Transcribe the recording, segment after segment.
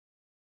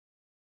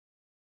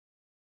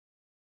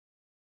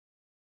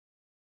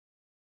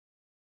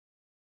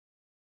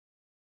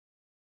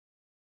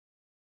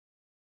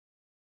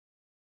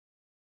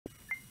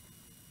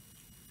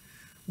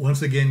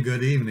Once again,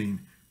 good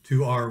evening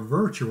to our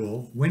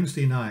virtual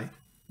Wednesday night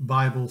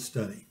Bible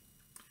study.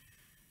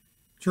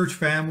 Church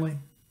family,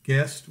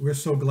 guests, we're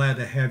so glad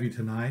to have you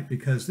tonight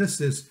because this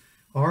is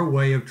our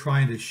way of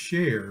trying to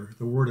share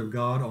the Word of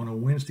God on a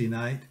Wednesday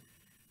night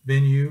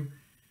venue.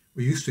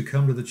 We used to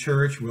come to the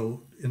church.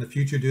 We'll in the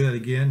future do that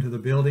again to the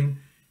building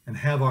and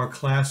have our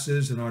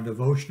classes and our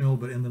devotional.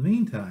 But in the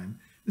meantime,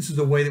 this is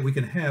a way that we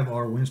can have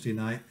our Wednesday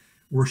night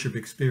worship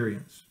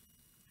experience.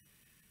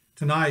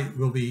 Tonight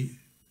we'll be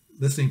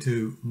listening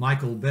to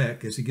Michael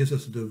Beck as he gives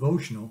us a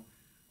devotional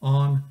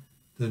on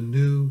the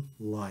new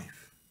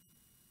life.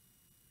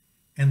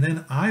 And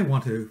then I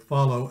want to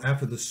follow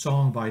after the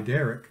song by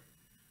Derek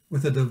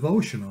with a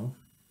devotional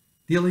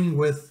dealing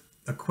with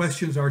the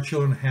questions our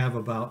children have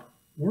about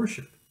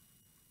worship.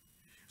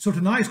 So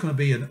tonight's going to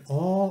be an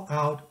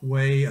all-out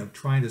way of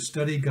trying to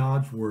study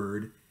God's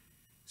Word,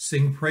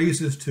 sing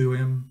praises to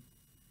Him,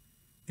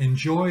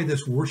 enjoy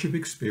this worship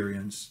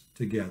experience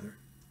together.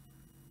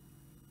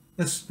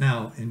 Let's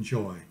now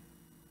enjoy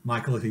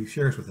Michael as he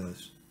shares with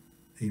us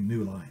a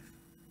new life.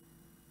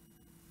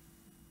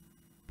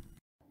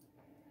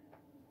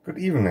 Good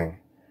evening.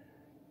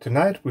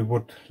 Tonight we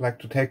would like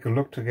to take a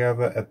look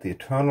together at the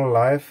eternal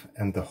life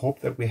and the hope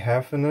that we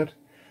have in it.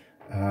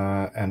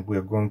 And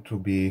we're going to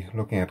be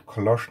looking at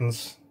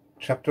Colossians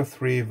chapter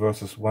 3,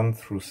 verses 1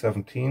 through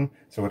 17.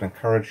 So I would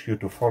encourage you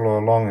to follow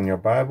along in your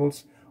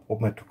Bibles.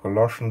 Open it to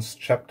Colossians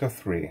chapter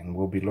 3, and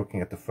we'll be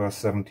looking at the first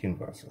 17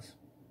 verses.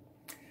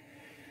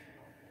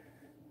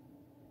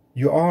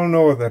 You all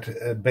know that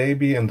a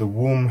baby in the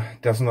womb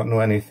does not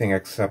know anything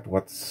except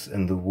what's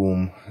in the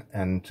womb.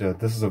 And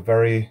this is a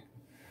very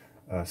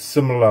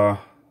similar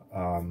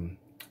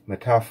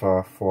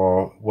metaphor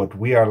for what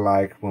we are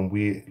like when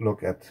we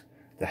look at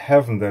the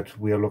heaven that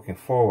we are looking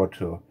forward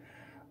to.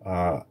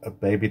 A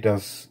baby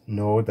does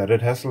know that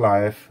it has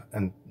life,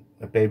 and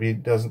a baby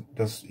does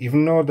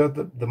even know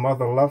that the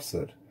mother loves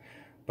it.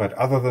 But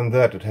other than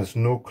that, it has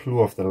no clue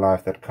of the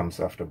life that comes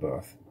after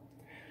birth.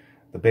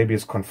 The baby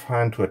is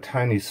confined to a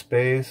tiny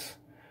space,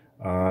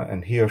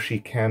 and he or she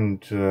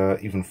can't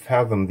even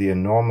fathom the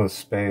enormous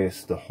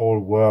space, the whole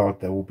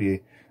world that will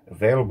be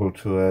available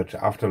to it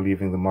after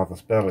leaving the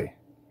mother's belly.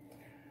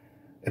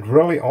 It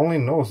really only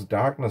knows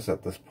darkness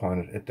at this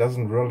point. It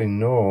doesn't really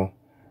know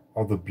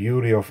all the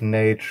beauty of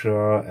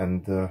nature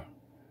and the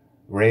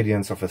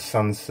radiance of a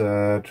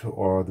sunset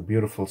or the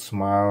beautiful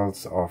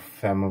smiles of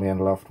family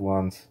and loved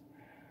ones.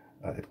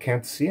 It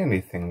can't see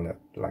anything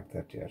like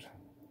that yet.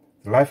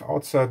 The life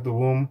outside the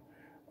womb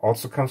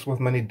also comes with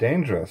many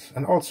dangers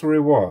and also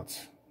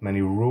rewards, many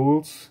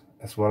rules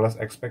as well as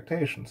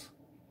expectations.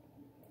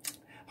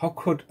 How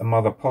could a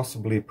mother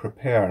possibly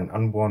prepare an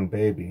unborn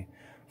baby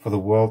for the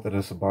world that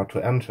is about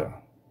to enter?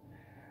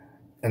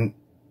 And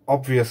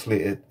obviously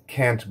it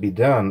can't be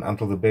done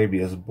until the baby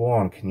is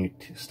born. Can you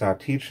start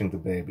teaching the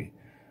baby?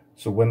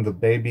 So when the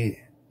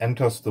baby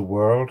enters the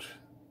world,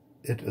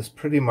 it is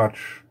pretty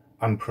much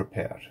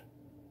unprepared.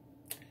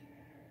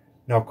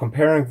 Now,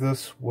 comparing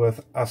this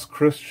with us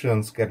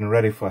Christians getting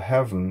ready for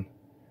heaven,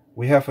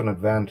 we have an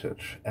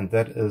advantage, and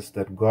that is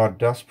that God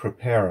does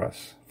prepare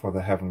us for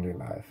the heavenly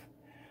life.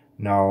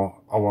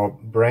 Now, our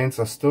brains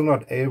are still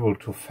not able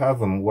to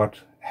fathom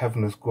what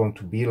heaven is going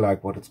to be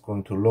like, what it's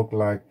going to look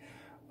like,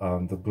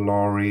 the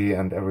glory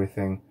and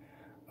everything.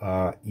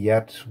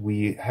 Yet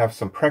we have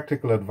some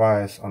practical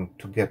advice on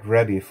to get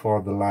ready for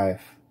the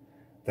life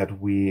that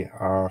we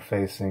are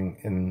facing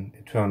in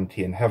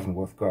eternity in heaven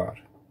with God.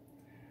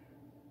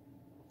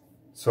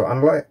 So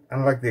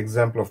unlike the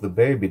example of the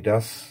baby,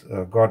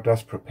 God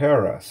does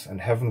prepare us,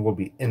 and heaven will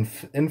be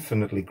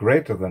infinitely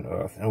greater than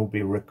earth, and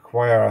will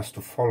require us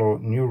to follow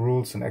new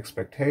rules and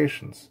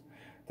expectations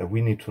that we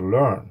need to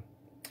learn.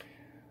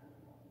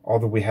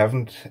 Although we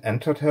haven't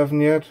entered heaven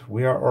yet,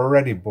 we are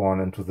already born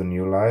into the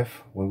new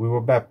life when we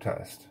were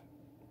baptized.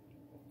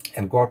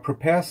 And God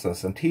prepares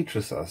us and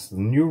teaches us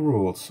the new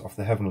rules of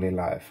the heavenly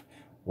life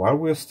while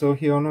we are still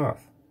here on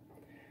earth.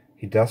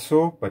 He does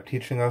so by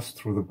teaching us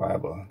through the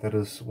Bible. That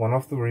is one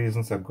of the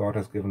reasons that God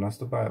has given us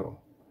the Bible.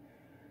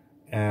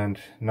 And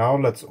now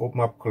let's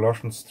open up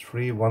Colossians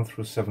 3, 1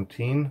 through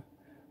 17,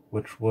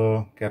 which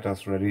will get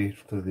us ready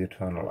to the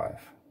eternal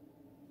life.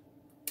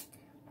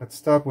 Let's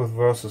start with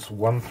verses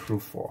 1 through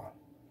 4.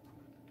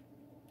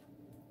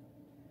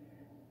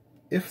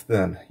 If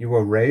then you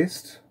were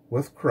raised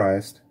with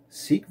Christ,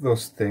 seek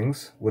those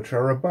things which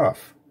are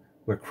above,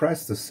 where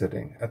Christ is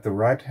sitting at the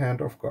right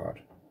hand of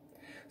God.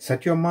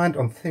 Set your mind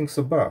on things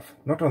above,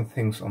 not on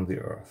things on the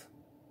earth.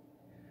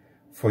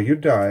 For you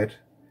died,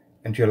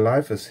 and your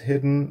life is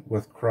hidden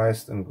with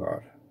Christ in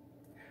God.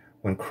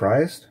 When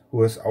Christ,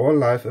 who is our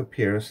life,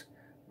 appears,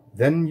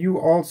 then you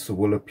also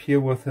will appear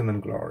with him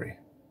in glory.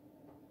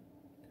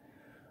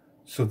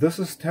 So this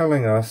is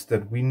telling us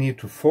that we need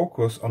to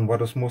focus on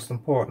what is most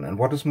important. And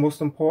what is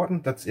most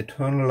important? That's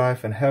eternal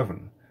life in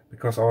heaven.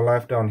 Because our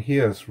life down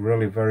here is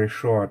really very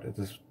short. It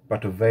is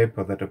but a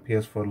vapor that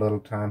appears for a little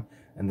time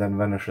and then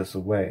vanishes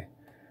away.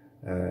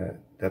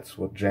 That's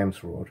what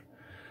James wrote.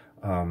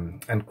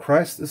 And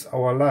Christ is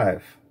our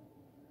life.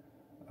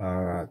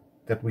 That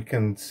that we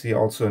can see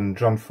also in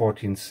John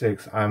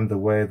 14:6, I am the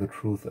way, the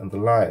truth, and the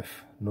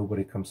life.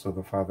 Nobody comes to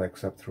the Father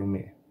except through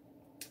me.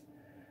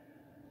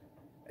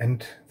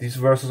 And these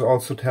verses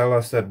also tell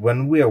us that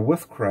when we are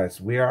with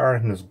Christ, we are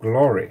in his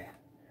glory.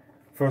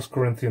 1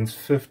 Corinthians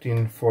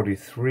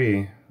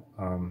 15:43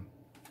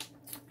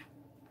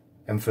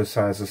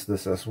 emphasizes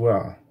this as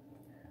well,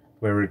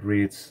 where it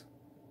reads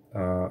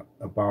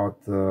about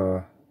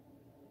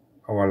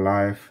our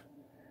life,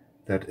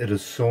 that it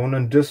is sown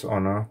in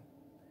dishonor,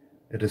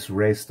 it is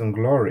raised in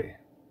glory.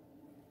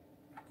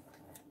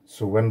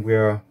 So when we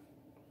are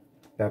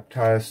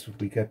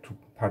baptized, we get to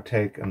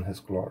partake in his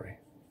glory.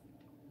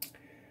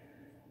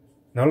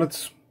 Now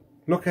let's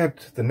look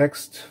at the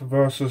next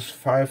verses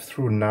 5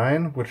 through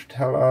 9, which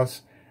tell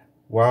us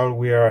while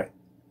we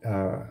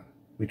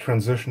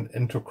transition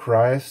into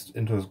Christ,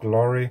 into his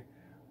glory,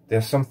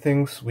 there's some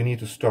things we need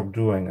to stop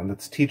doing, and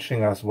it's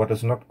teaching us what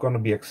is not going to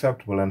be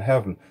acceptable in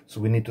heaven.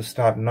 So we need to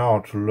start now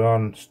to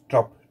learn,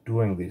 stop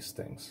doing these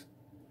things.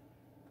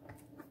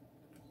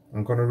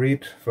 I'm going to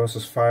read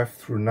verses 5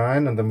 through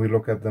 9, and then we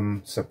look at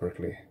them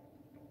separately.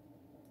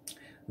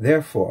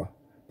 Therefore,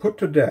 put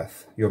to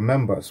death your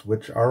members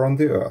which are on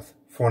the earth,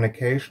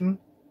 fornication,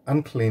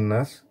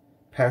 uncleanness,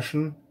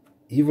 passion,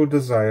 evil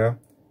desire,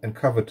 and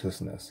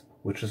covetousness,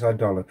 which is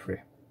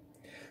idolatry.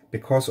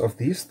 Because of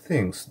these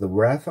things the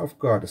wrath of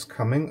God is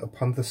coming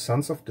upon the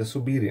sons of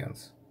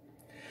disobedience,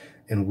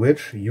 in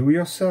which you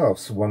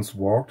yourselves once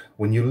walked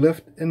when you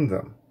lived in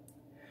them.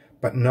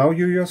 But now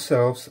you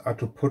yourselves are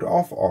to put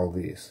off all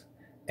these: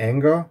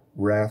 anger,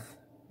 wrath,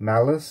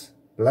 malice,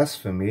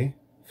 blasphemy,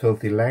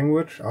 filthy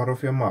language out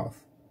of your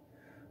mouth.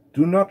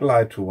 Do not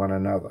lie to one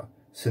another,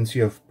 since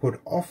you have put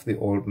off the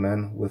old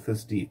man with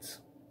his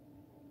deeds.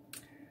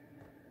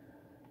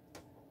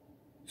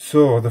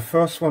 So, the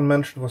first one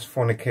mentioned was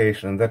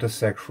fornication, and that is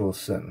sexual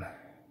sin.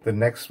 The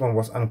next one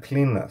was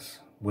uncleanness,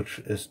 which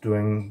is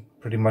doing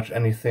pretty much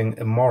anything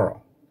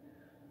immoral.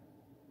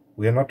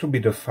 We are not to be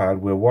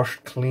defiled, we are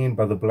washed clean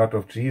by the blood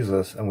of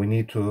Jesus, and we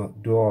need to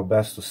do our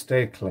best to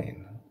stay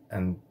clean.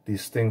 And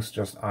these things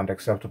just aren't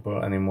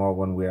acceptable anymore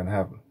when we are in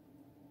heaven.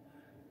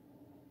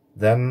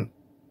 Then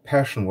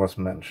passion was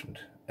mentioned,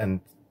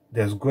 and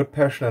there's good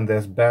passion and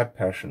there's bad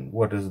passion.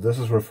 This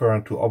is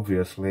referring to,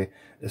 obviously,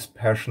 is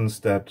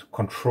passions that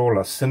control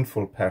us,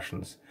 sinful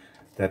passions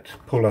that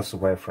pull us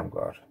away from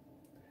God.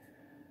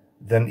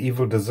 Then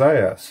evil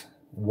desires,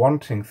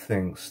 wanting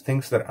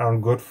things that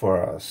aren't good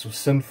for us, so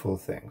sinful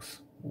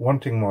things,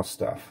 wanting more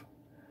stuff,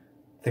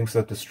 things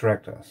that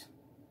distract us.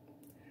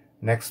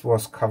 Next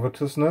was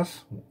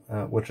covetousness,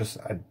 which is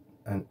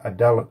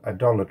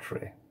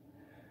idolatry.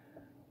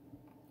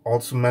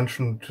 Also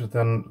mentioned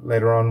then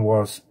later on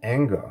was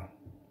anger.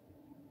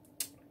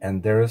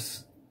 And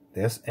there's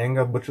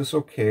anger, which is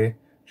okay.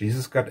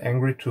 Jesus got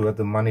angry too at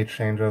the money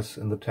changers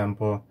in the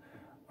temple.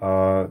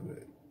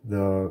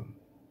 The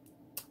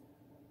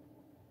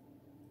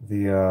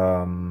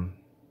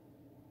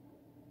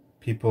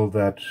people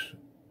that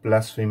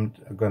blasphemed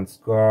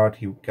against God,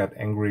 he got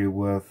angry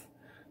with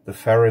the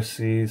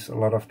Pharisees a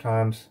lot of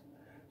times.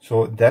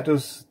 So that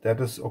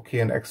is okay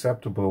and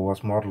acceptable,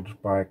 was modeled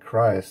by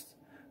Christ,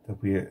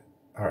 that we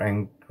are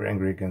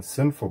angry against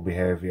sinful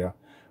behavior.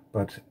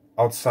 But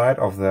outside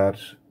of that,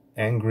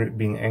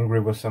 being angry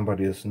with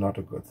somebody is not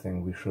a good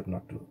thing. We should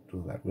not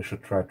do that. We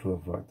should try to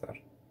avoid that.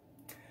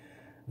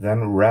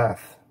 Then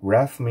wrath.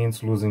 Wrath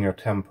means losing your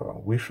temper.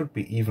 We should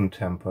be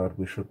even-tempered.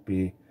 We should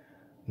be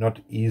not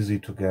easy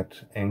to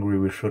get angry.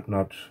 We should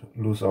not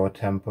lose our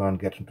temper and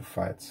get into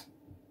fights.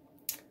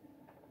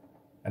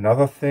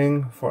 Another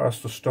thing for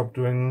us to stop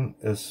doing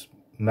is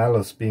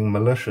malice, being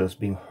malicious,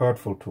 being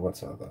hurtful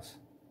towards others.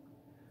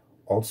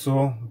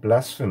 Also,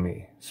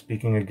 blasphemy,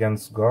 speaking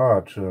against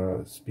God,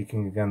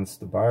 speaking against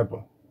the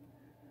Bible.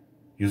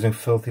 Using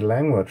filthy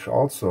language,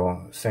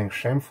 also saying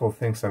shameful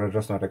things that are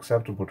just not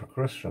acceptable to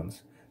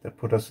Christians, that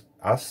put us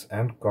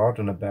and God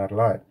in a bad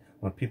light.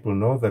 When people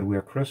know that we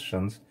are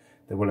Christians,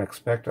 they will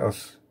expect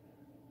us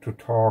to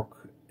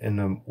talk in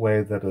a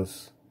way that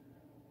is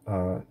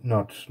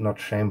not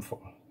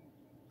shameful.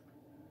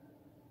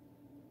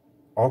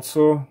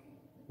 Also,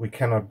 we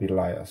cannot be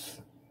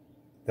liars.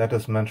 That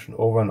is mentioned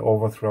over and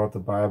over throughout the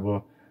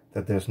Bible,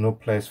 that there's no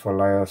place for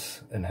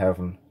liars in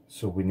heaven,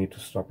 so we need to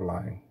stop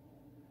lying.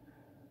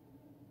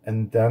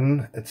 And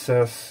then it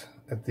says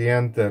at the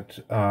end that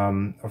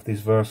of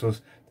these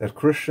verses that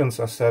Christians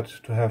are said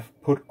to have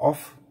put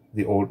off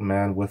the old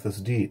man with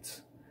his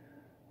deeds.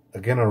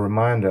 Again, a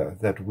reminder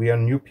that we are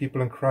new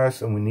people in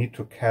Christ and we need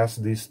to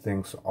cast these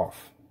things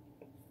off.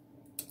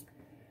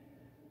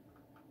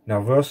 Now,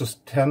 verses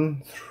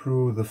 10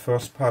 through the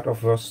first part of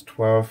verse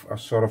 12 are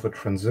sort of a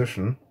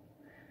transition,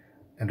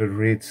 and it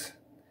reads,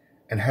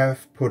 "And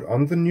have put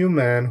on the new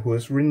man who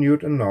is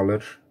renewed in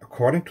knowledge,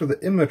 according to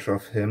the image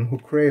of him who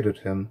created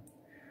him,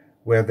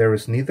 where there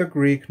is neither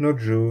Greek nor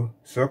Jew,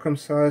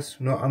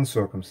 circumcised nor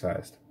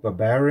uncircumcised,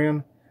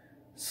 barbarian,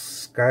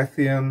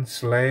 Scythian,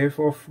 slave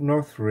or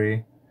nor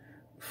free,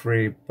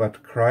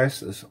 but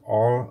Christ is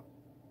all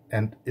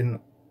and in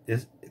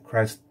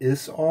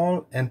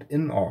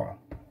all."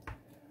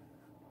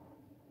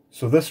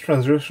 So this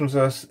transitions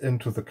us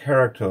into the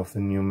character of the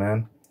new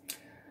man.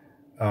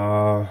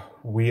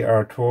 We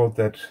are told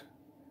that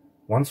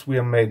once we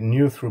are made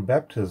new through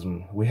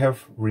baptism, we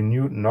have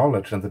renewed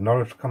knowledge, and the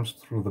knowledge comes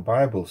through the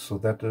Bible. So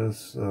that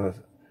is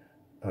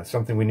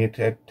something we need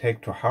to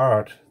take to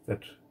heart,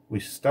 that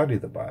we study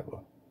the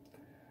Bible.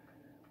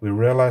 We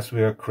realize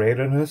we are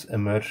created in His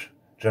image.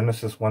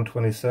 Genesis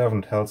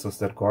 1:27 tells us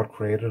that God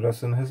created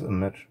us in His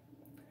image.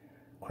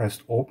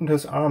 Christ opened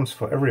His arms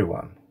for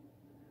everyone.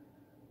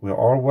 We're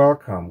all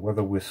welcome,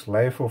 whether we're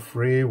slave or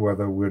free,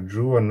 whether we're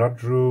Jew or not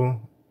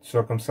Jew,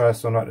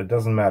 circumcised or not, it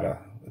doesn't matter.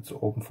 It's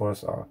open for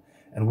us all.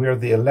 And we are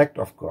the elect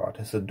of God,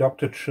 His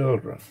adopted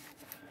children.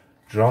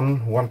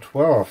 John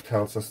 1:12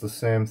 tells us the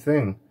same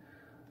thing.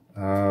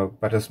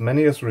 But as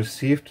many as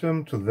received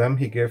Him, to them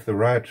He gave the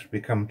right to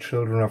become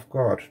children of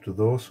God, to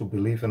those who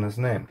believe in His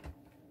name.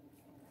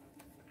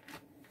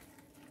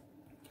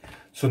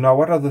 So now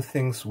what are the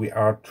things we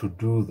are to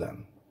do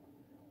then?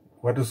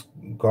 What is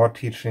God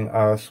teaching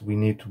us we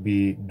need to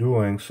be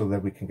doing so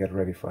that we can get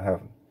ready for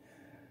heaven?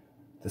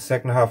 The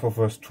second half of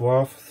verse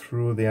 12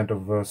 through the end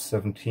of verse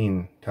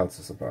 17 tells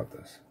us about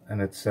this.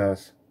 And it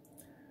says,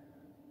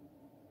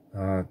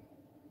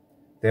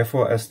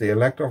 Therefore, as the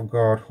elect of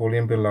God, holy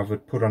and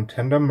beloved, put on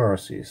tender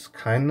mercies,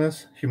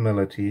 kindness,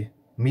 humility,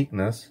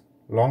 meekness,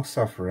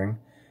 long-suffering,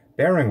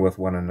 bearing with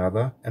one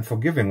another, and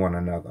forgiving one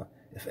another,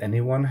 if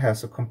anyone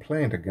has a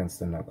complaint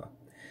against another.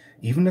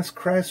 Even as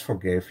Christ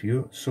forgave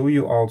you, so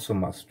you also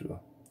must do.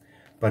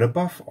 But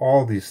above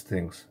all these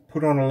things,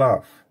 put on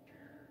love,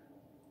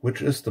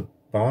 which is the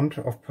bond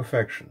of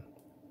perfection.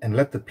 And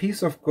let the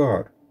peace of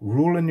God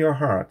rule in your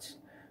hearts,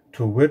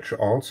 to which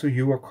also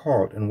you are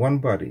called in one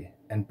body,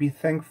 and be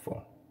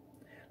thankful.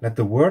 Let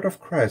the word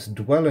of Christ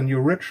dwell in you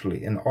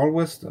richly in all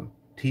wisdom,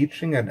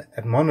 teaching and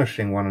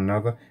admonishing one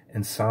another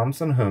in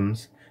psalms and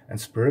hymns and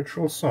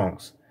spiritual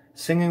songs,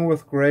 singing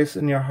with grace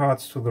in your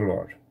hearts to the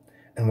Lord.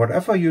 And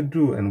whatever you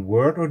do in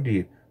word or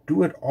deed,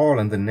 do it all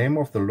in the name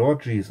of the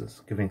Lord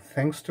Jesus, giving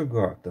thanks to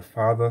God the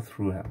Father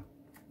through Him.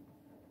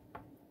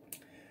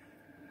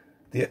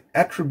 The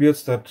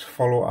attributes that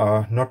follow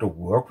are not a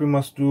work we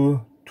must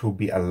do to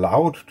be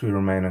allowed to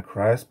remain in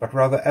Christ, but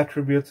rather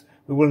attributes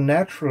we will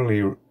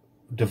naturally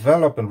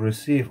develop and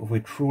receive if we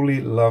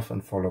truly love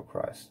and follow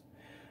Christ.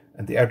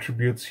 And the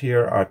attributes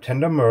here are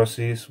tender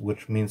mercies,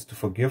 which means to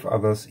forgive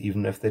others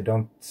even if they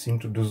don't seem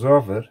to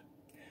deserve it.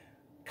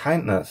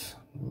 Kindness,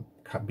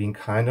 being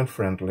kind and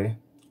friendly.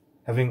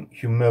 Having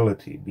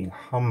humility, being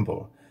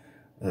humble.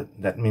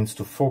 That means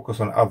to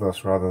focus on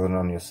others rather than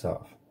on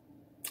yourself.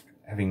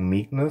 Having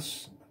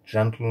meekness,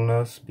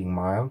 gentleness, being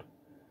mild.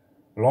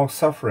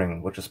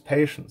 Long-suffering, which is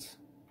patience.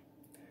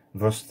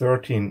 Verse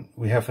 13,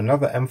 we have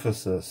another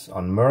emphasis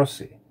on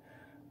mercy.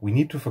 We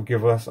need to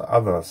forgive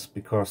others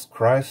because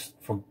Christ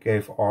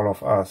forgave all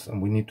of us,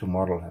 and we need to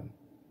model Him.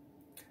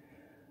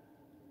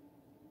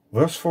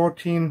 Verse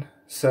 14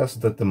 says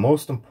that the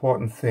most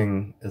important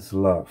thing is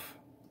love.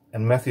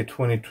 And Matthew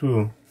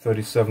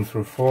 22:37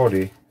 through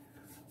 40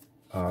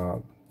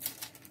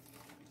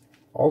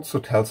 also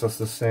tells us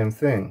the same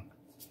thing,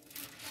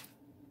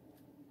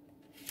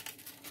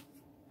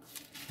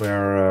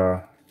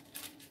 where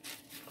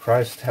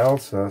Christ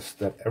tells us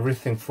that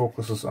everything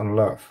focuses on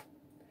love.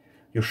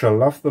 You shall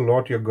love the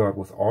Lord your God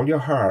with all your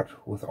heart,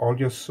 with all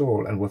your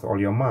soul, and with all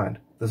your mind.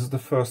 This is the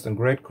first and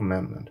great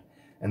commandment.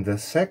 And the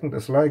second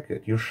is like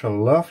it. You shall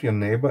love your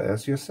neighbor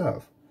as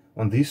yourself.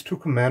 On these two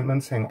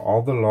commandments hang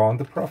all the law and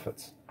the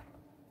prophets.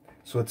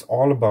 So it's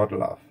all about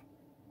love.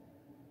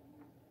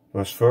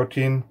 Verse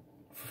 15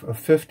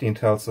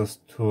 tells us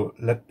to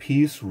let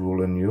peace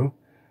rule in you.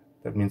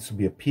 That means to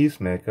be a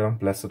peacemaker.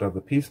 Blessed are the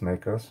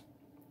peacemakers.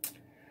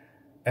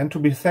 And to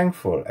be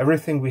thankful.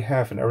 Everything we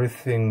have and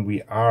everything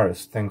we are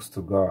is thanks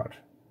to God.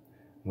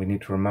 We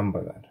need to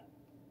remember that.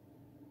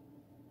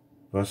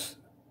 Verse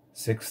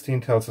 16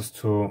 tells us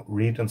to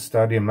read and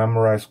study and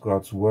memorize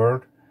God's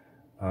word.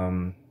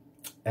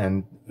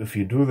 And if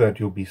you do that,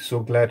 you'll be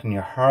so glad in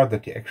your heart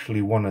that you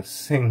actually want to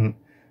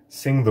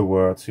sing the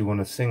words. You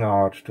want to sing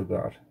out to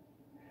God.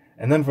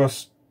 And then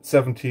verse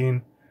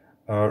 17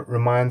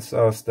 reminds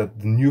us that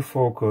the new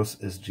focus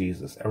is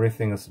Jesus.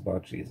 Everything is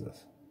about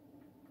Jesus.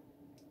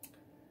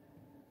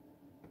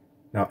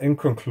 Now, in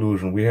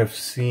conclusion, we have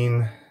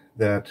seen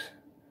that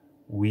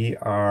we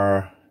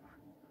have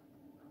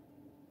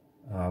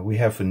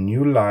a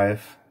new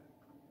life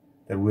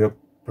that we are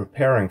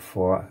preparing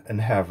for in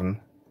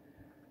heaven,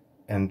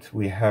 and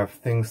we have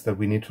things that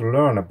we need to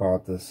learn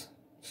about this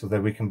so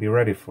that we can be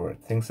ready for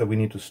it. Things that we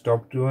need to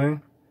stop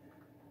doing,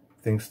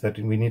 things that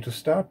we need to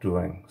start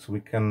doing so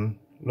we can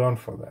learn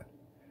for that.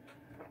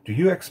 Do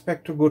you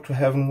expect to go to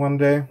heaven one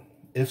day?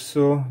 If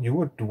so, you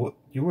would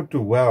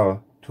do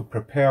well to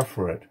prepare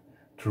for it,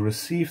 to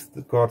receive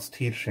God's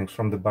teachings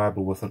from the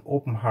Bible with an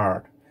open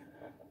heart.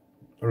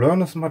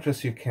 Learn as much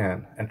as you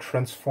can and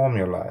transform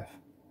your life.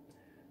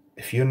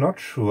 If you're not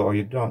sure or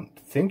you don't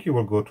think you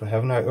will go to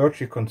heaven, I urge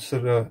you to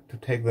consider to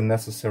take the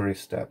necessary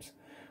steps,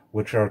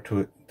 which are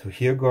to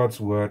hear God's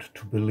word,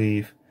 to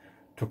believe,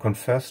 to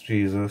confess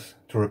Jesus,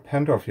 to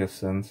repent of your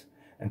sins,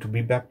 and to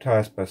be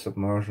baptized by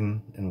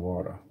submersion in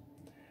water.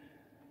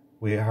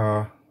 We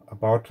are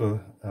about to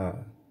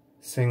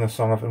sing a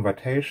song of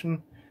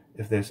invitation.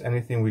 If there's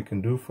anything we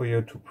can do for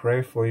you, to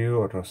pray for you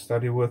or to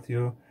study with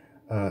you,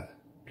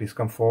 please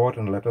come forward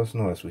and let us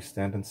know as we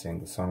stand and sing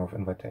the song of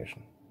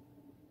invitation.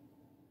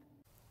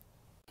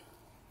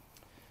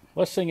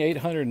 Let's sing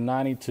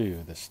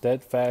 892, The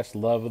Steadfast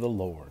Love of the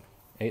Lord.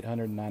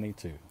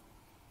 892.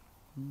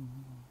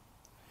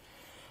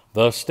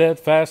 The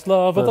steadfast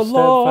love of the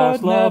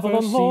Lord never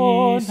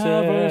ceases.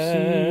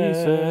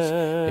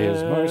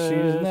 His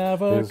mercies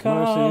never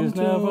come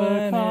to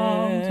an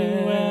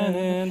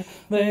end.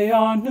 They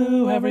are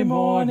new every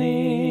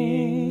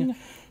morning.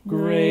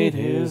 Great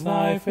is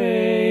thy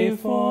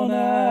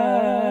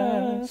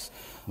faithfulness.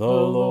 The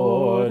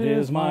Lord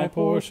is my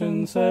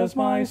portion, says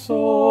my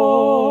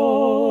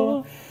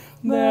soul.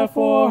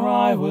 Therefore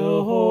I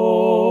will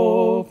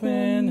hope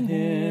in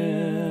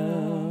him.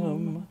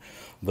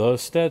 The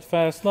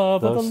steadfast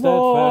love of the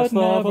Lord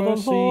never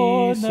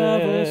ceases.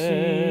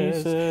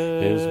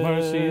 His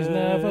mercies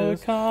never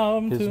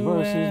come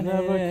to an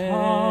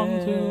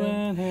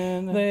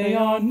end. They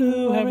are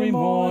new every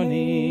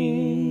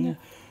morning.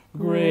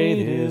 Great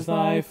is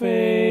thy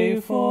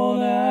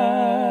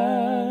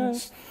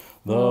faithfulness.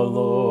 The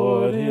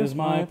Lord is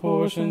my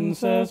portion,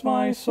 says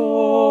my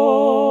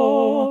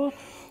soul.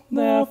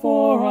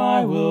 Therefore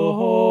I will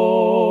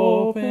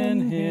hope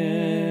in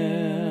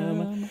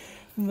him.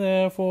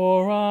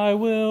 Therefore I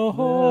will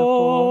hope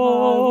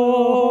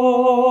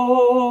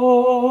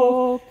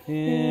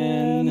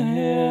in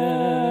him.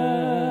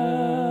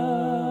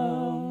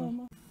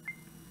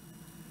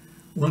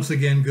 Once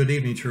again, good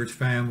evening, church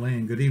family,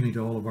 and good evening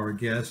to all of our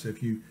guests.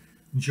 If you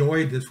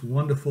enjoyed this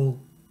wonderful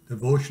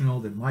devotional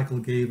that Michael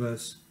gave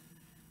us,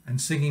 and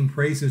singing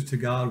praises to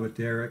God with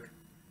Derek.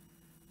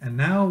 And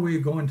now we're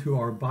going to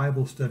our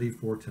Bible study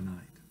for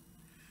tonight.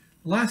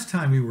 Last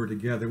time we were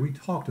together, we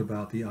talked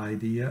about the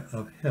idea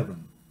of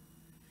heaven.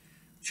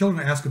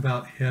 Children ask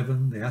about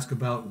heaven. They ask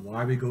about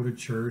why we go to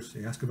church.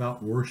 They ask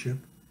about worship.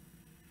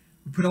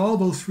 We put all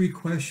those three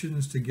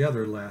questions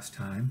together last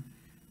time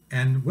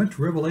and went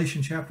to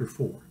Revelation chapter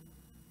 4.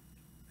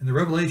 And the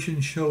Revelation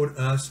showed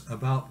us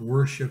about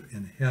worship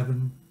in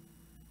heaven.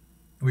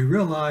 And we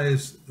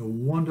realize the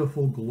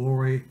wonderful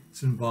glory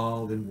that's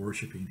involved in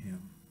worshiping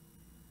him.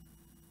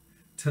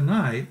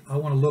 Tonight, I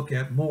want to look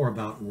at more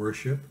about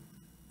worship,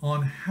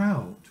 on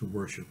how to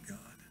worship God.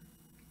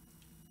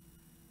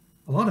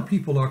 A lot of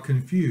people are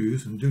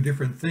confused and do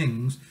different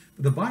things,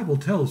 but the Bible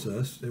tells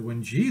us that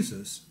when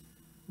Jesus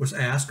was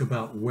asked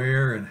about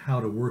where and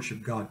how to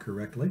worship God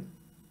correctly,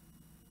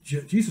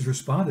 Jesus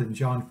responded in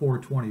John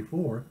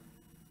 4:24,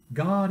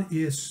 God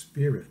is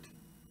spirit,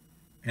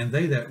 and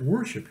they that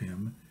worship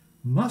him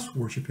must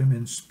worship him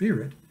in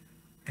spirit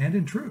and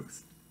in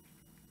truth.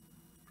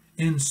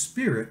 In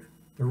spirit,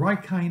 the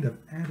right kind of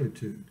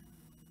attitude.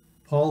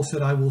 Paul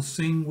said, I will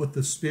sing with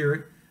the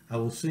spirit, I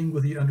will sing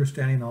with the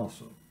understanding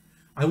also.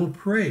 I will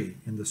pray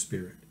in the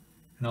spirit,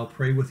 and I'll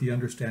pray with the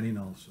understanding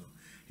also.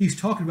 He's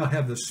talking about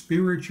having the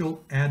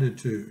spiritual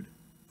attitude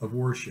of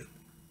worship.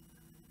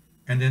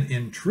 And then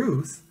in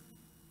truth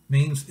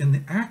means in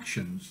the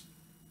actions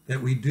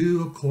that we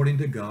do according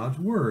to God's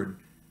word,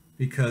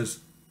 because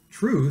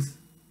truth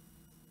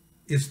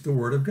is the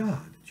word of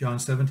God. John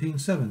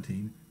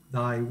 17:17,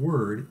 thy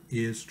word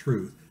is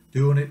truth.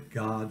 Doing it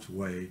God's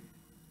way,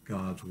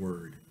 God's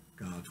word,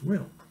 God's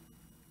will.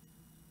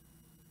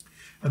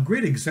 A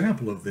great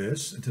example of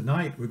this, and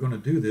tonight we're going to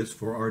do this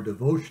for our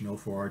devotional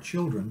for our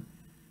children.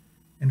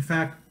 In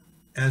fact,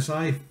 as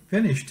I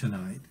finish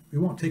tonight, we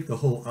won't take the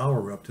whole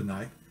hour up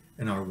tonight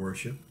in our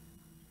worship.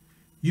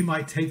 You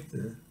might take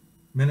the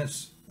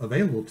minutes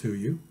available to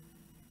you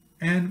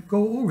and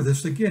go over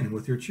this again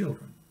with your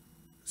children.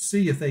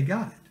 See if they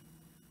got it.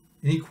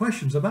 Any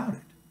questions about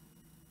it?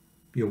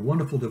 Be a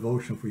wonderful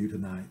devotional for you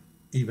tonight,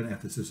 even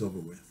after this is over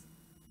with.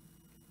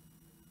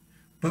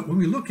 But when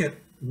we look at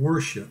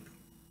worship,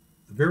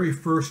 the very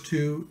first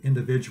two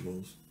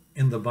individuals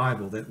in the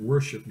Bible that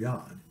worship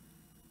God,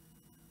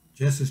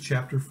 Genesis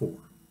chapter 4.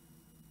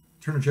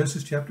 Turn to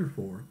Genesis chapter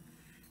 4, and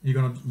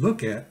you're going to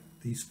look at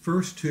these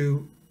first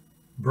two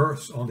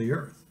births on the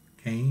earth,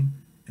 Cain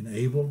and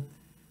Abel.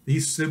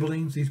 These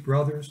siblings, these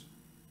brothers,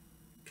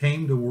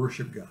 came to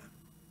worship God.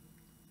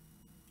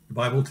 The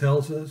Bible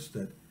tells us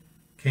that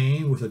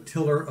Cain was a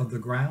tiller of the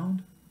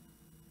ground,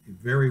 a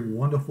very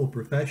wonderful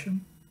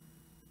profession.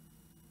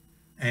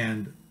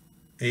 And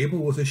Abel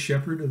was a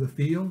shepherd of the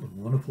field, a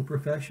wonderful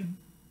profession.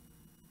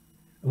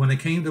 And when they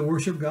came to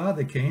worship God,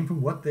 they came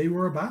from what they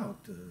were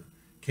about.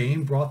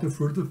 Cain brought the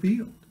fruit of the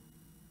field,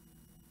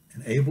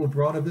 and Abel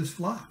brought of his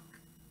flock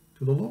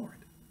to the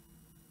Lord.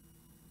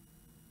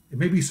 It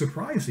may be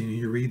surprising when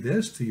you read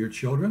this to your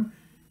children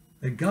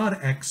that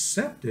God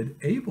accepted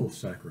Abel's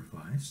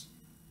sacrifice,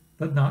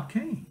 but not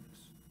Cain's.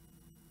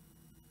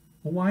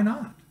 Well, why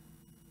not?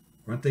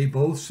 Weren't they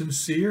both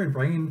sincere in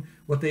bringing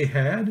what they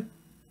had?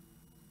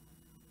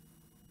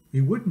 We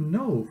wouldn't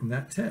know from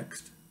that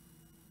text.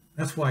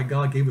 That's why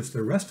God gave us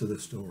the rest of the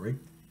story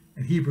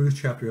in Hebrews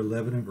chapter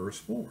 11 and verse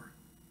 4.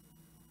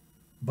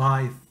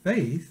 By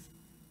faith,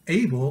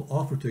 Abel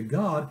offered to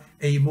God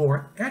a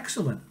more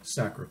excellent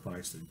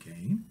sacrifice than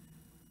Cain,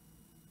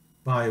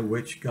 by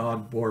which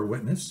God bore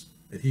witness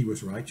that he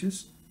was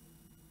righteous,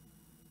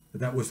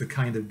 that was the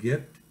kind of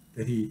gift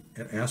that he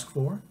had asked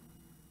for.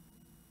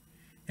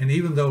 And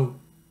even though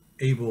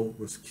Abel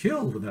was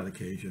killed on that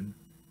occasion,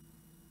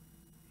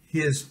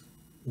 his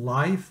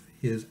life,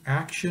 his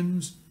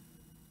actions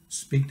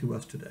speak to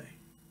us today.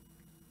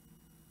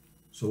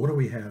 So what do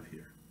we have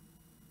here?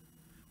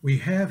 We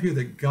have here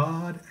that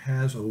God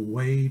has a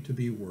way to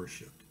be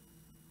worshiped.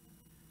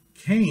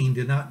 Cain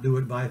did not do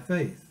it by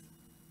faith.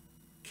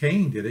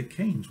 Cain did it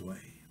Cain's way.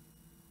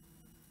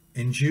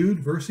 In Jude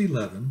verse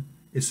 11,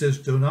 it says,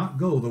 do not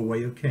go the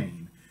way of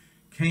Cain.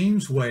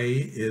 Cain's way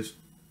is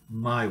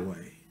my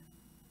way.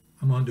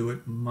 I'm going to do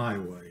it my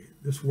way.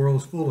 This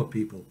world's full of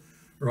people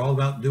who are all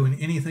about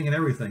doing anything and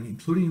everything,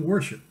 including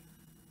worship,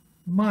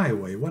 my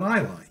way, what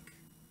I like.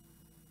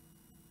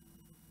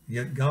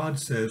 Yet God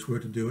says we're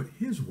to do it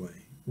his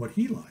way, what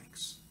he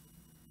likes.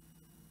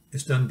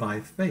 It's done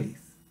by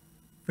faith.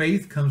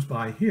 Faith comes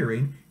by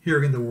hearing,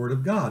 hearing the word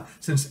of God.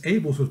 Since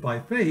Abel's was by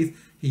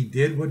faith, he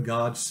did what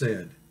God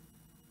said.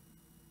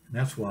 And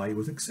that's why he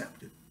was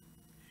accepted.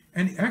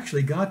 And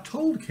actually, God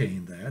told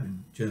Cain that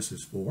in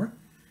Genesis 4.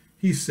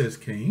 He says,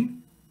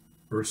 Cain,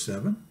 verse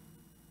 7,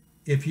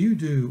 if you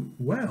do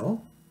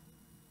well,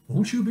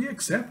 won't you be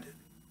accepted?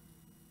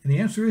 And the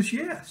answer is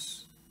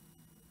yes.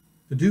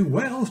 To do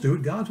well is do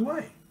it God's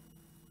way.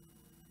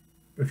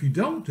 But if you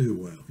don't do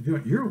well, if you do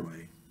it your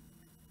way,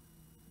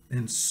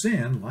 then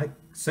sin, like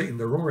Satan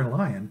the roaring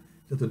lion,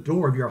 is at the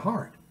door of your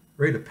heart,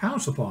 ready to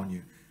pounce upon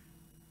you.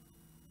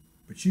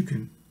 But you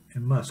can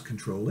and must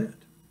control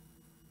it.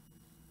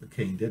 But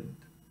Cain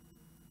didn't.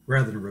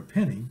 Rather than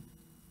repenting,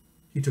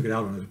 he took it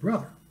out on his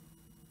brother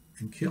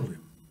and killed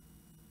him.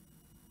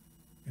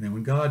 And then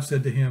when God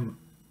said to him,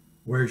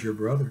 where's your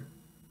brother?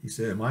 He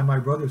said, am I my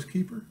brother's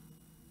keeper?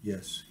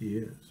 Yes, he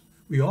is.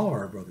 We all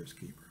are our brother's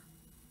keeper.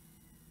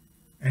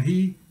 And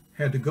he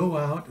had to go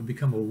out and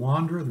become a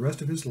wanderer the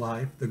rest of his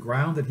life. The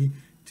ground that he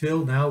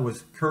tilled now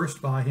was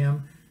cursed by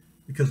him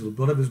because of the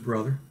blood of his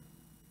brother.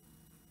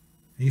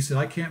 And he said,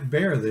 I can't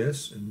bear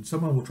this, and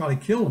someone will try to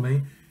kill me.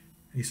 And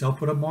he said, I'll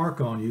put a mark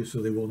on you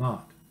so they will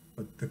not.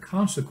 But the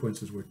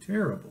consequences were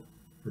terrible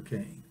for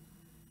Cain.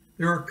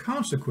 There are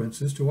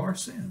consequences to our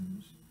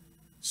sins.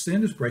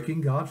 Sin is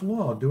breaking God's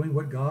law, doing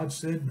what God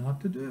said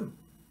not to do.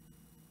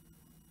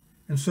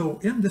 And so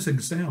in this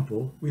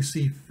example, we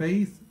see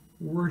faith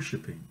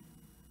worshiping.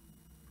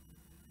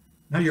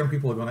 Now young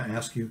people are going to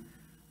ask you,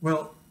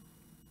 well,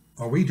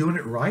 are we doing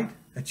it right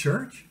at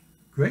church?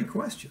 Great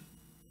question.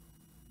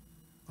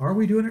 Are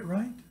we doing it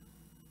right?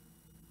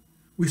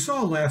 We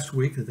saw last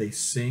week that they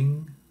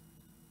sing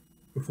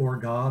before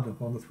God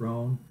upon the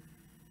throne.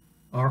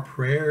 Our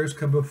prayers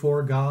come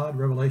before God,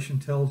 Revelation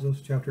tells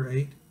us, chapter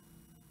 8.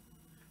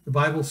 The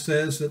Bible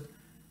says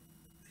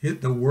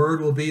that the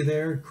Word will be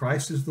there.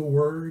 Christ is the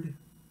Word.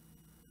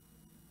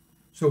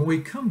 So when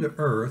we come to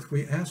earth,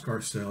 we ask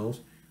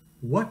ourselves,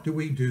 what do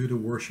we do to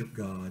worship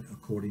God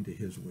according to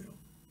his will?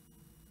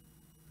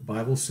 The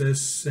Bible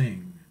says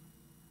sing.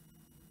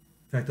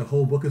 In fact, the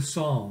whole book of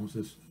Psalms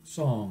is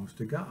songs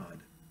to God.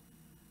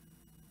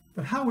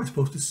 But how are we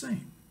supposed to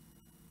sing?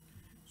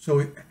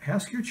 So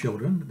ask your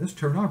children, let's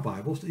turn our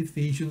Bibles to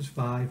Ephesians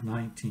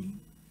 5:19.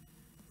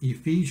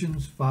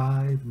 Ephesians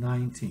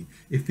 5:19.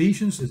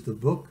 Ephesians is the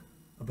book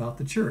about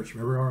the church.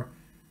 Remember our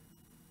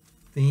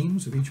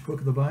themes of each book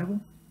of the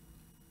Bible?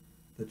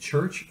 The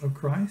church of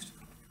Christ.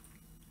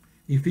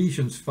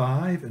 Ephesians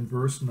 5 and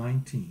verse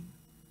 19.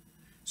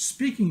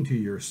 Speaking to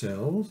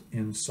yourselves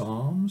in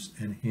psalms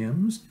and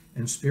hymns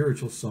and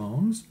spiritual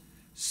songs,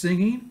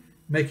 singing,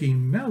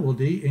 making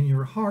melody in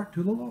your heart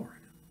to the Lord.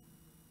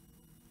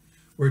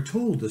 We're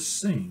told to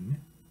sing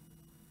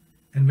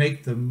and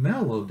make the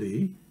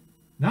melody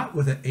not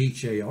with an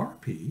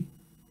H-A-R-P,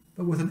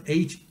 but with an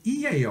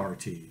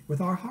H-E-A-R-T,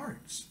 with our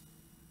hearts.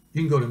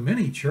 You can go to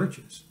many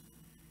churches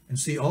and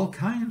see all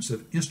kinds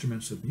of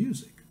instruments of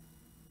music,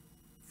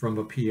 from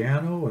a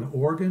piano, an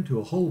organ, to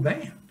a whole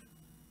band.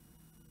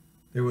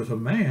 There was a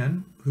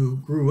man who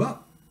grew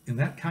up in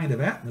that kind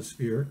of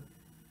atmosphere,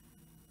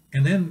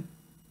 and then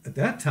at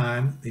that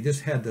time, they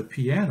just had the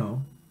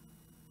piano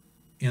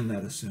in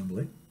that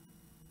assembly,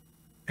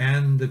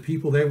 and the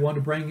people there wanted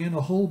to bring in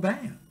a whole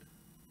band.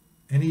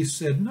 And he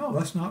said, no,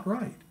 that's not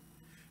right.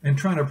 And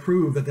trying to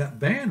prove that that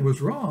band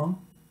was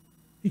wrong,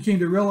 he came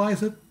to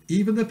realize that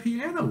even the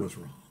piano was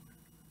wrong.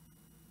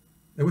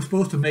 They were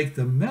supposed to make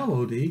the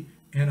melody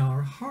in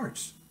our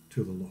hearts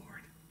to the Lord.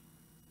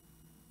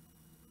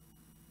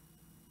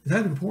 Is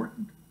that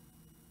important?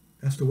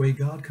 That's the way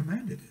God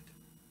commanded it.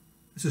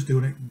 This is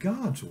doing it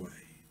God's way.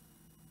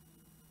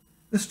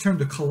 Let's turn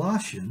to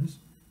Colossians,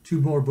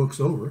 2 more books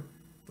over,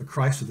 the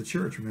Christ of the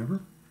church,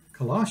 remember?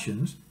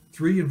 Colossians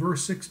 3 and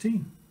verse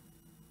 16.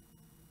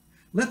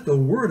 Let the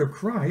word of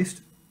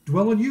Christ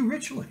dwell in you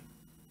richly,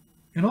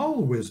 in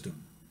all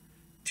wisdom,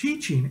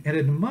 teaching and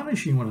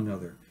admonishing one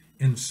another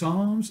in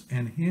psalms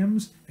and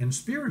hymns and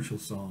spiritual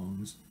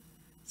songs,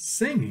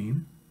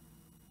 singing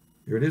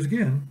there it is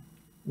again,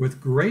 with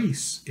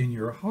grace in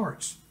your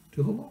hearts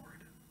to the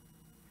Lord.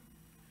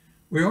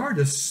 We are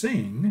to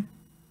sing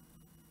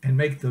and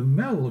make the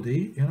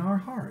melody in our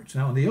hearts.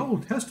 Now, in the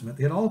Old Testament,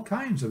 they had all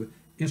kinds of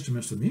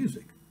instruments of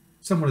music.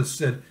 Someone has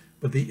said,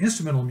 but the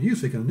instrumental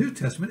music in the New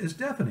Testament is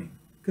deafening,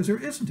 because there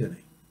isn't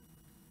any.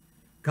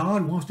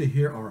 God wants to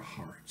hear our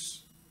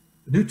hearts.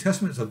 The New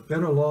Testament is a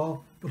better law,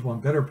 but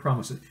upon better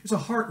promises. It's a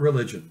heart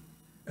religion,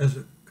 as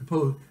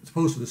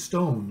opposed to the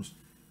stones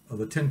of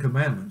the Ten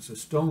Commandments, a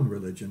stone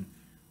religion.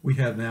 We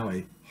have now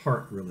a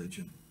heart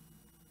religion.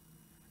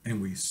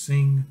 And we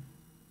sing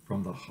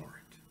from the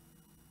heart.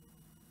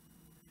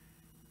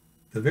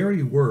 The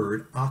very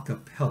word a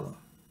cappella,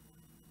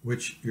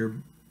 which your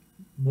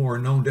more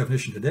known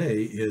definition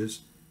today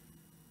is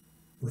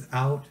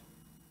without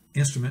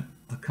instrument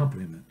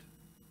accompaniment.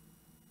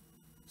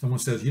 Someone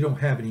says, you don't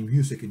have any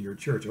music in your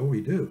church. Oh,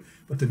 we do.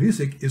 But the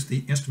music is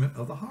the instrument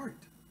of the heart.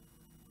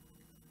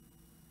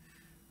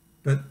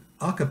 But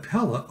a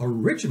cappella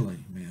originally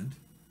meant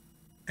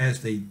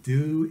as they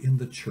do in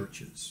the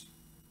churches.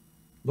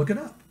 Look it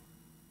up.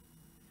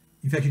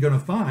 In fact, you're going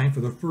to find for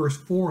the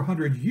first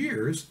 400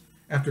 years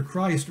after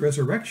Christ's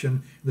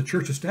resurrection, the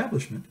church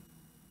establishment,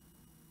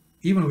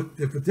 even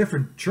if the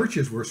different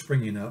churches were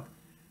springing up,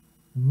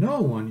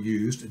 no one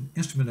used an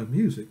instrument of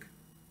music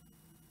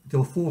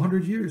until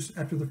 400 years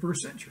after the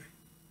first century.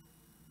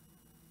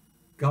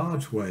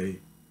 God's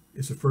way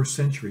is the first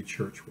century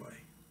church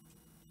way,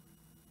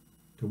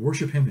 to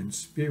worship him in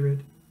spirit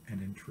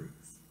and in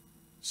truth,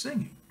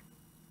 singing.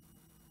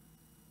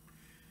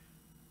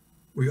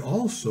 We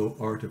also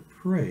are to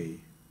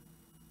pray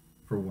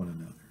for one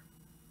another.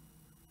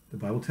 The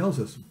Bible tells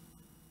us,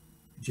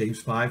 James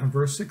 5 and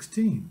verse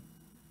 16,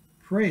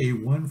 pray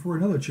one for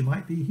another that you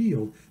might be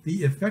healed.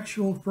 The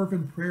effectual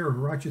fervent prayer of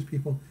righteous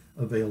people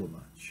avail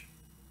much.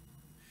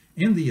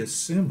 In the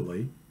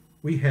assembly,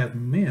 we have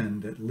men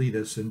that lead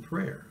us in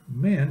prayer,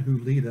 men who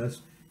lead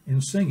us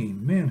in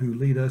singing, men who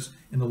lead us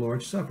in the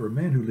Lord's Supper,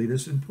 men who lead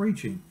us in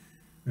preaching,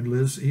 and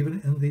lead us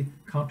even in the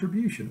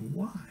contribution.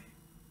 Why?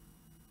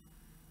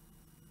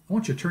 I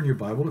want you to turn your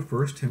Bible to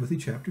 1 Timothy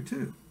chapter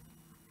 2.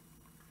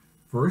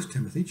 1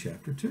 Timothy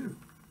chapter 2.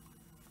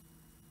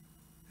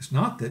 It's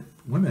not that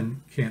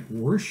women can't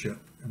worship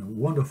in a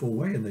wonderful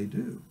way, and they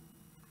do.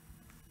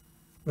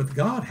 But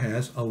God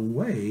has a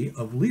way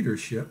of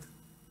leadership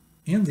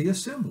in the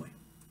assembly.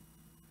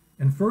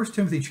 In 1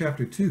 Timothy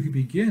chapter 2, he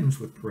begins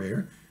with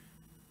prayer,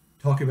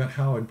 talking about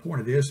how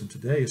important it is, and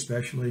today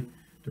especially,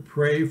 to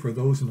pray for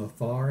those in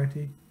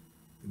authority,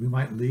 that we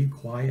might lead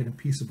quiet and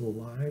peaceable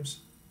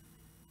lives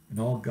in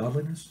all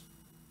godliness.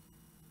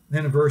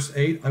 Then in verse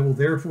 8, I will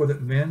therefore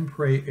that men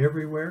pray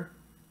everywhere,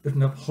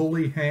 lifting up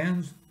holy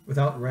hands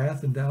without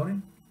wrath and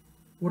doubting.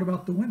 What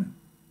about the women?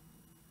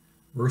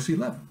 Verse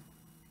 11,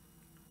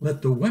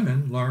 let the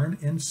women learn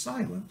in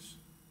silence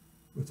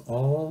with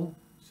all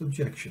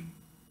subjection.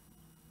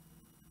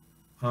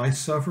 I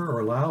suffer or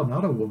allow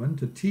not a woman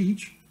to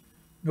teach,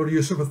 nor to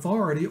usurp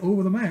authority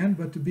over the man,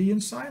 but to be in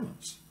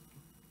silence.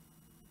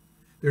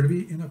 They're to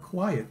be in a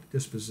quiet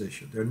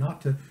disposition. They're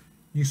not to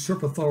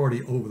usurp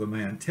authority over the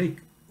man, take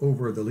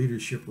over the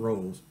leadership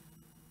roles.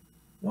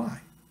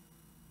 Why?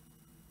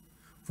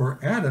 For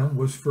Adam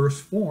was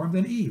first formed,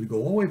 then Eve. We go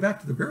all the way back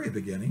to the very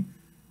beginning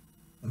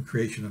of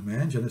creation of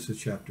man, Genesis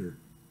chapter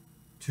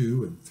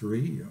 2 and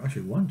 3,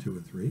 actually 1, 2,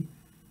 and 3.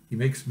 He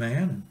makes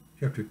man in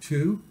chapter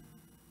 2.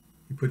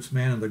 He puts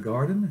man in the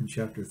garden. In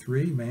chapter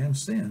 3, man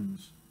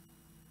sins.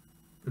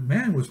 But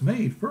man was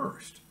made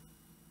first.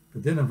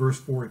 But then in verse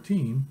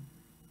 14,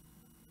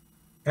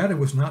 Adam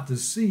was not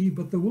deceived,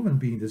 but the woman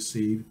being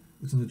deceived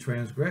was in the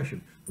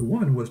transgression. The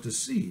woman was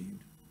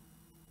deceived.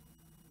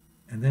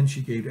 And then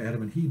she gave to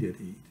Adam, and he did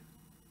eat.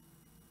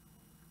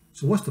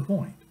 So what's the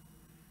point?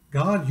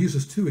 God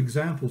uses two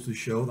examples to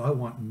show that I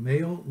want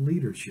male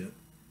leadership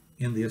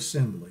in the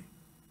assembly.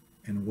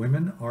 And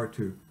women are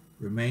to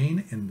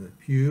remain in the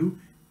pew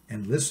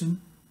and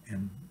listen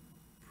and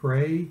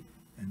pray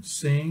and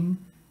sing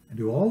and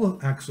do all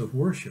the acts of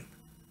worship,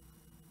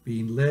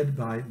 being led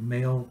by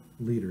male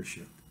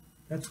leadership.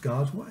 That's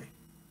God's way.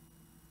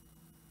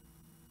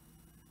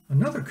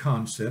 Another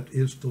concept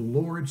is the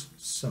Lord's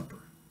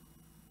Supper.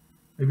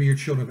 Maybe your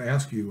children have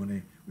asked you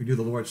when we do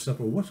the Lord's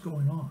Supper, what's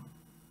going on?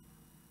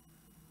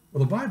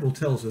 Well, the Bible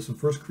tells us in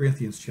 1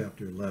 Corinthians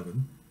chapter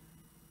 11,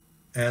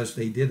 as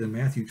they did in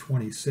Matthew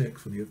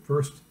 26, when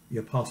the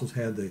apostles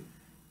had the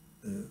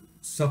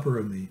supper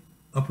in the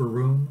upper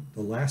room,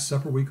 the Last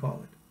Supper we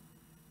call it.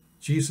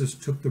 Jesus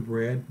took the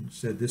bread and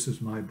said, this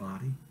is my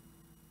body.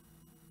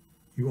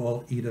 You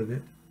all eat of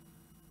it.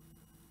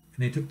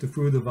 And they took the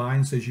fruit of the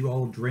vine, says you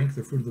all drink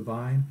the fruit of the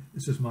vine.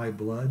 This is my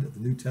blood of the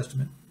New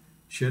Testament,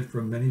 shed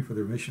for many for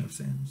the remission of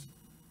sins.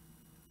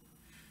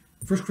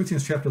 In 1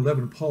 Corinthians chapter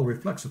 11, Paul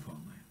reflects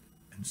upon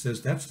that and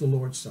says that's the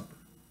Lord's Supper.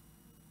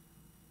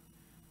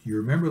 Do you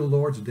remember the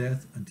Lord's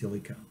death until he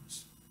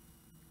comes?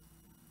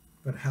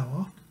 But how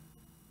often?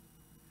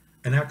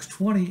 In Acts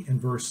 20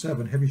 and verse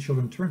 7, have your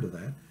children turn to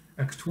that.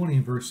 Acts 20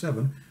 and verse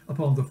 7,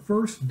 upon the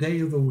first day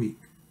of the week.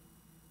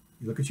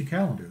 You look at your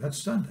calendar,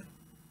 that's Sunday.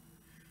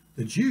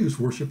 The Jews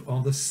worship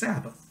on the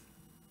Sabbath,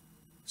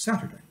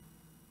 Saturday.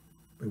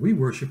 But we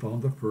worship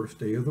on the first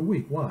day of the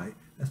week. Why?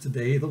 That's the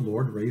day the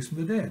Lord raised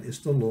from the dead. It's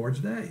the Lord's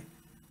day.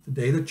 The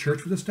day the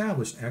church was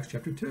established, Acts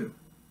chapter 2.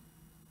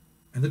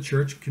 And the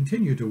church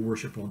continued to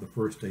worship on the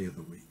first day of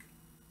the week.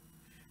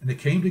 And they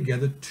came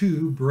together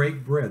to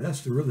break bread.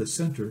 That's really the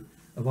center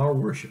of our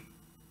worship.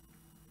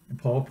 And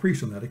Paul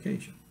preached on that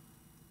occasion.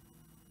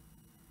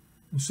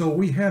 And so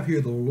we have here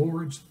the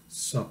Lord's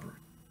Supper.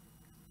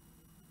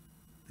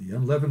 The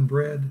unleavened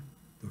bread,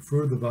 the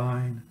fruit of the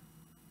vine,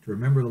 to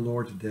remember the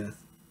Lord's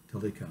death till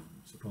he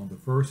comes upon the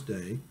first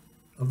day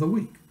of the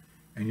week.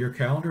 And your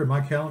calendar and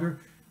my calendar,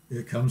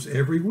 it comes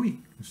every week.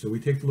 And so we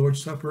take the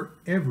Lord's Supper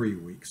every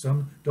week.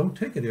 Some don't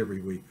take it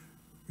every week.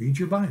 Read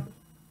your Bible.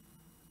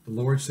 The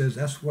Lord says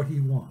that's what he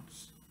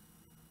wants,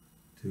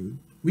 to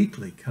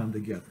weekly come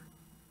together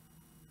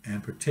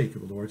and partake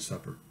of the Lord's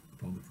Supper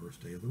upon the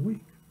first day of the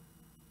week.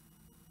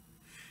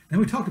 And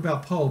we talked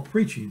about Paul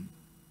preaching.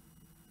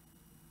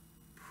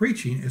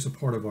 Preaching is a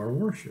part of our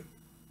worship.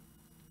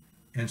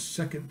 And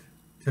 2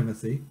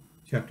 Timothy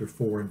chapter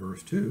 4 and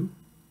verse 2,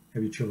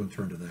 have your children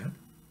turn to that.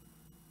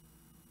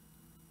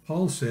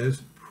 Paul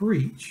says,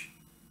 preach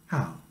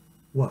how?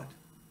 What?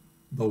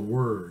 The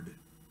word.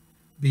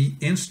 Be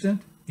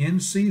instant, in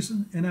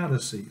season and out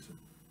of season.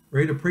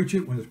 Ready to preach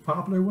it when it's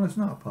popular, when it's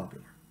not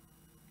popular.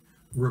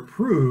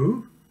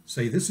 Reprove,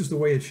 say this is the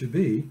way it should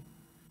be.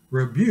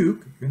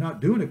 Rebuke, if you're not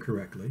doing it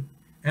correctly.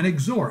 And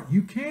exhort,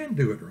 you can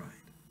do it right.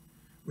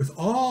 With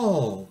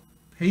all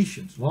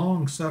patience,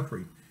 long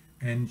suffering,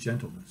 and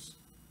gentleness.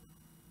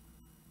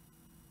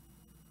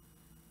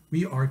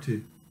 We are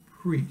to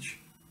preach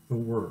the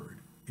word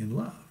in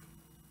love.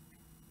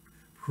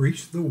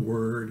 Preach the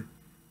word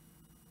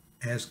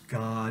as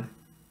God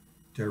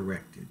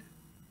directed.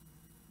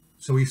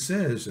 So he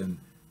says in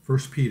 1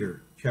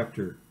 Peter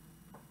chapter,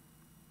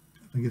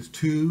 I think it's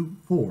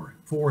 4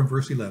 and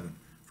verse 11.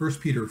 1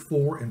 Peter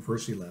 4 and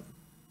verse 11.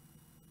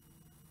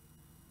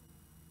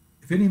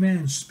 If any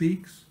man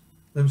speaks,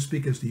 let him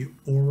speak as the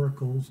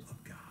oracles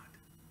of God.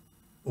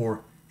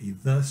 Or a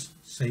thus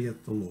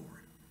saith the Lord.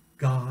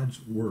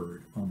 God's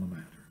word on the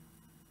matter.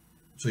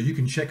 So you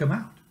can check him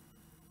out.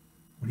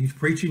 When he's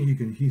preaching,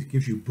 he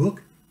gives you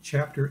book,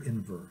 chapter,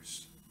 and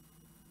verse.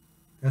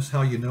 That's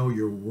how you know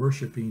you're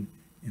worshiping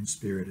in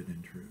spirit and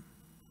in truth.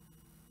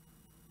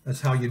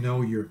 That's how you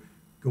know you're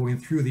going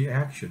through the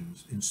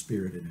actions in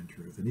spirit and in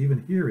truth, and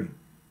even hearing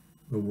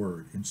the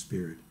word in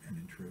spirit and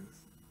in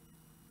truth.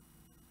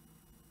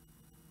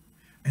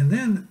 And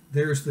then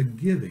there's the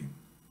giving.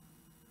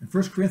 In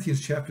 1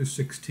 Corinthians chapter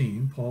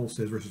 16, Paul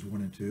says, verses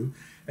 1 and 2,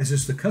 as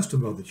is the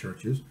custom of the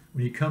churches,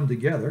 when you come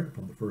together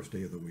upon the first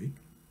day of the week,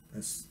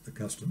 that's the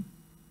custom,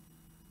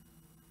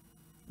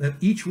 let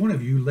each one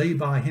of you lay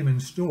by him in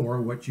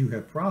store what you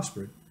have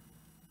prospered,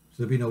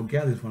 so there'll be no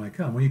gatherings when I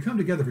come. When you come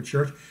together for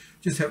church,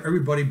 just have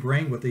everybody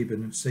bring what they've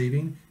been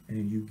saving, and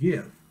then you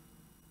give.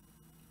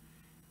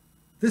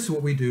 This is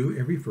what we do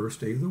every first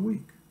day of the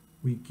week.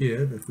 We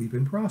give if we've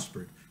been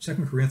prospered. 2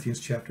 Corinthians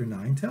chapter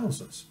 9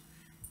 tells us,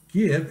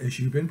 give as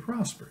you've been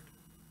prospered,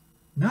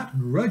 not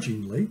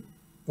grudgingly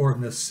or of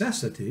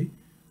necessity,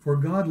 for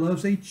God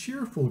loves a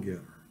cheerful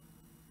giver,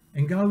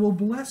 and God will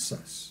bless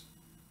us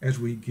as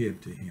we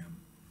give to him.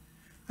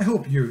 I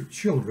hope your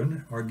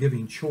children are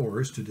giving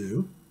chores to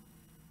do,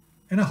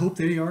 and I hope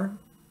they are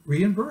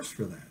reimbursed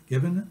for that,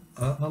 given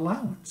an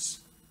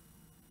allowance.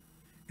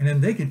 And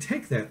then they can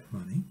take that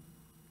money,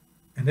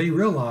 and they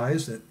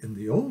realize that in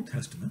the Old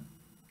Testament,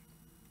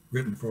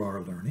 written for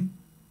our learning,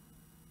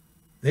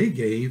 they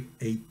gave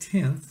a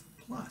tenth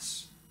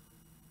plus.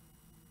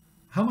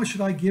 How much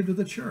should I give to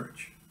the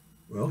church?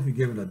 Well, if you're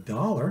given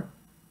 $1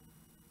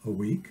 a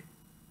week,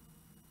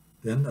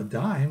 then a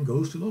dime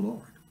goes to the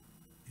Lord.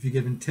 If you're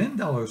given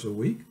 $10 a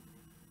week,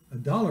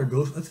 $1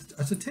 goes,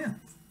 that's a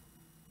tenth.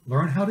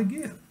 Learn how to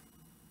give.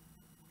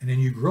 And then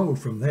you grow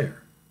from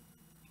there.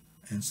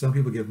 And some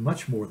people give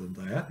much more than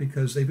that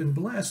because they've been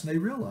blessed and they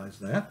realize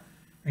that.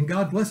 And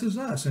God blesses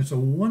us. And it's a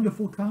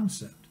wonderful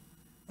concept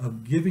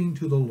of giving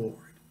to the Lord.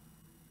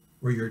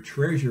 Where your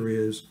treasure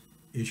is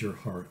your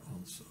heart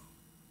also.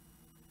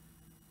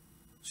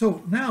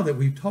 So now that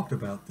we've talked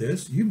about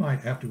this, you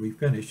might, after we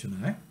finish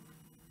tonight,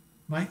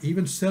 might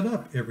even set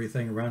up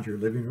everything around your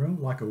living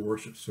room like a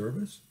worship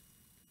service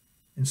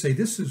and say,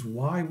 this is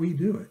why we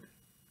do it.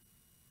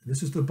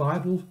 This is the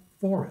Bible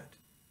for it.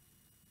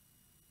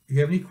 Do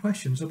you have any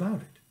questions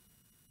about it?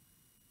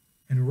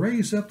 And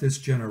raise up this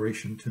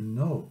generation to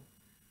know.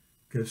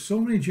 Because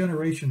so many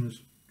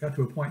generations got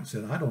to a point and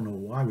said, I don't know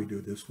why we do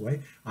it this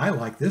way. I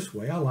like this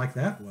way. I like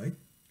that way.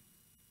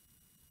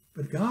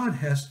 But God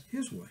has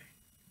his way.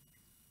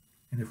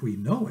 And if we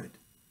know it,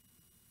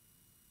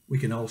 we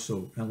can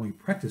also not only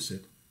practice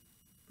it,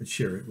 but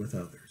share it with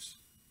others.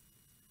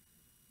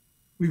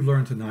 We've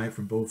learned tonight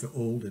from both the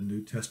Old and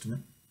New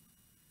Testament.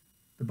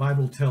 The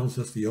Bible tells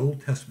us the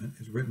Old Testament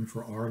is written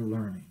for our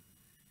learning,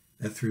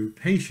 that through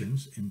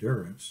patience,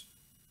 endurance,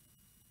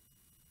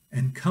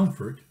 and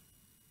comfort,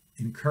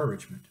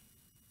 encouragement,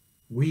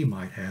 we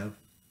might have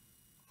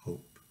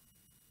hope.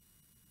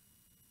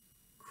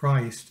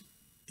 Christ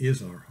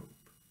is our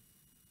hope.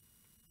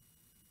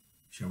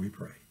 Shall we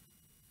pray?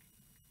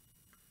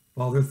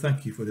 Father,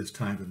 thank you for this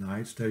time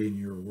tonight, studying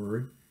your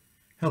word.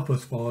 Help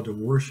us, Father, to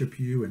worship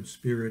you in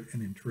spirit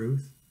and in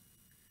truth.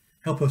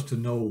 Help us to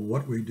know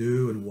what we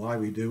do and why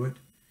we do it,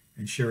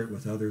 and share it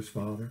with others,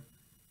 Father,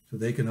 so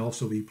they can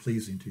also be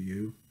pleasing to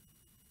you.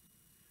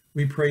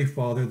 We pray,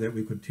 Father, that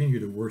we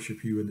continue to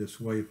worship you in this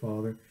way,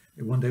 Father,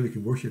 that one day we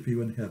can worship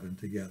you in heaven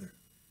together.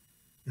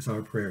 It's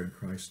our prayer in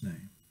Christ's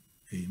name.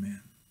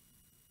 Amen.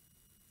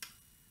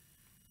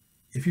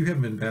 If you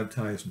haven't been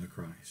baptized into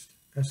Christ,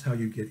 that's how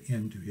you get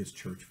into his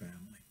church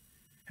family.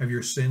 Have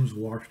your sins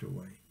washed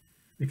away.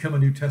 Become a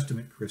New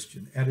Testament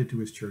Christian, added to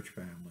his church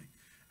family.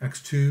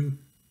 Acts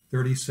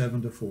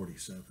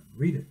 2:37-47.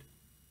 Read it.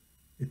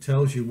 It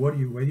tells you, what are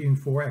you waiting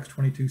for? Acts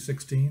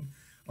 22:16.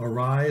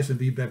 Arise and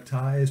be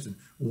baptized and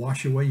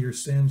wash away your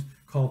sins.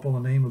 Call upon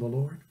the name of the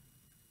Lord.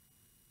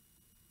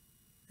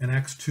 In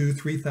Acts 2,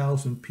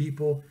 3,000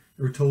 people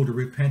were told to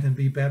repent and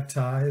be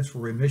baptized for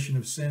remission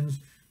of sins,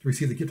 to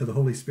receive the gift of the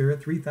Holy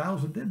Spirit.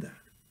 3,000 did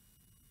that.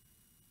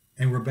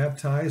 And were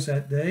baptized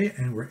that day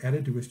and were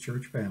added to his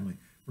church family.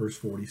 Verse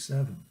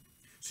 47.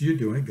 So you're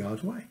doing it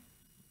God's way.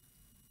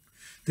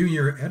 Then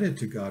you're added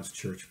to God's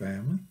church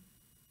family.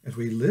 As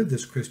we live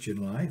this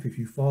Christian life, if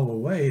you fall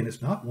away, and it's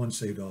not once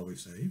saved,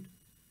 always saved,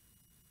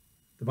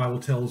 the Bible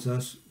tells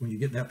us when you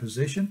get in that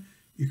position,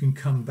 you can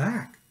come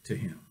back to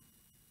him.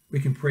 We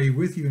can pray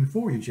with you and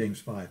for you,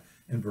 James 5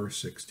 and verse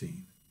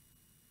 16.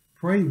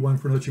 Pray one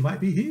for another that you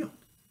might be healed.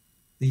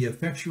 The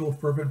effectual,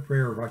 fervent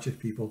prayer of righteous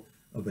people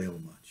avail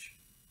much.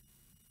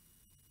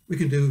 We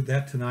can do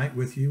that tonight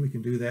with you. We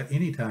can do that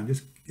anytime.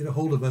 Just get a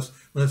hold of us.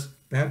 Let us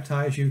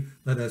baptize you.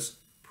 Let us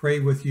pray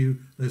with you.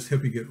 Let us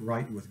help you get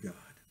right with God.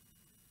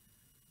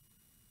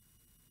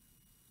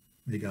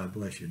 May God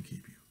bless you and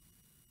keep you.